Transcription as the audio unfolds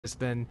has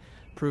been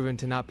proven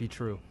to not be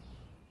true.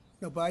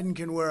 No, Biden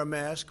can wear a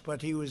mask, but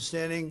he was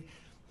standing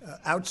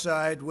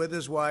outside with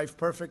his wife,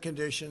 perfect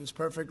conditions,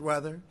 perfect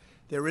weather.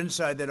 They're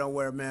inside, they don't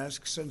wear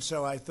masks, and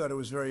so I thought it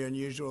was very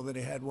unusual that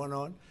he had one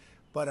on,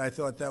 but I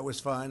thought that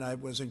was fine. I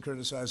wasn't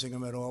criticizing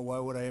him at all. Why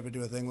would I ever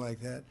do a thing like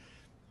that?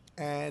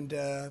 And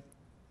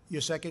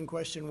your second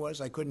question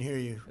was? I couldn't hear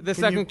you.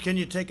 Can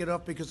you take it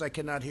up because I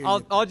cannot hear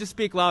you? I'll just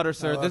speak louder,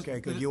 sir. Oh, okay,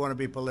 good. You want to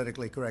be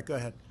politically correct. Go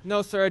ahead.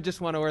 No, sir, I just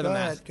want to wear the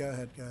mask. Go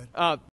ahead.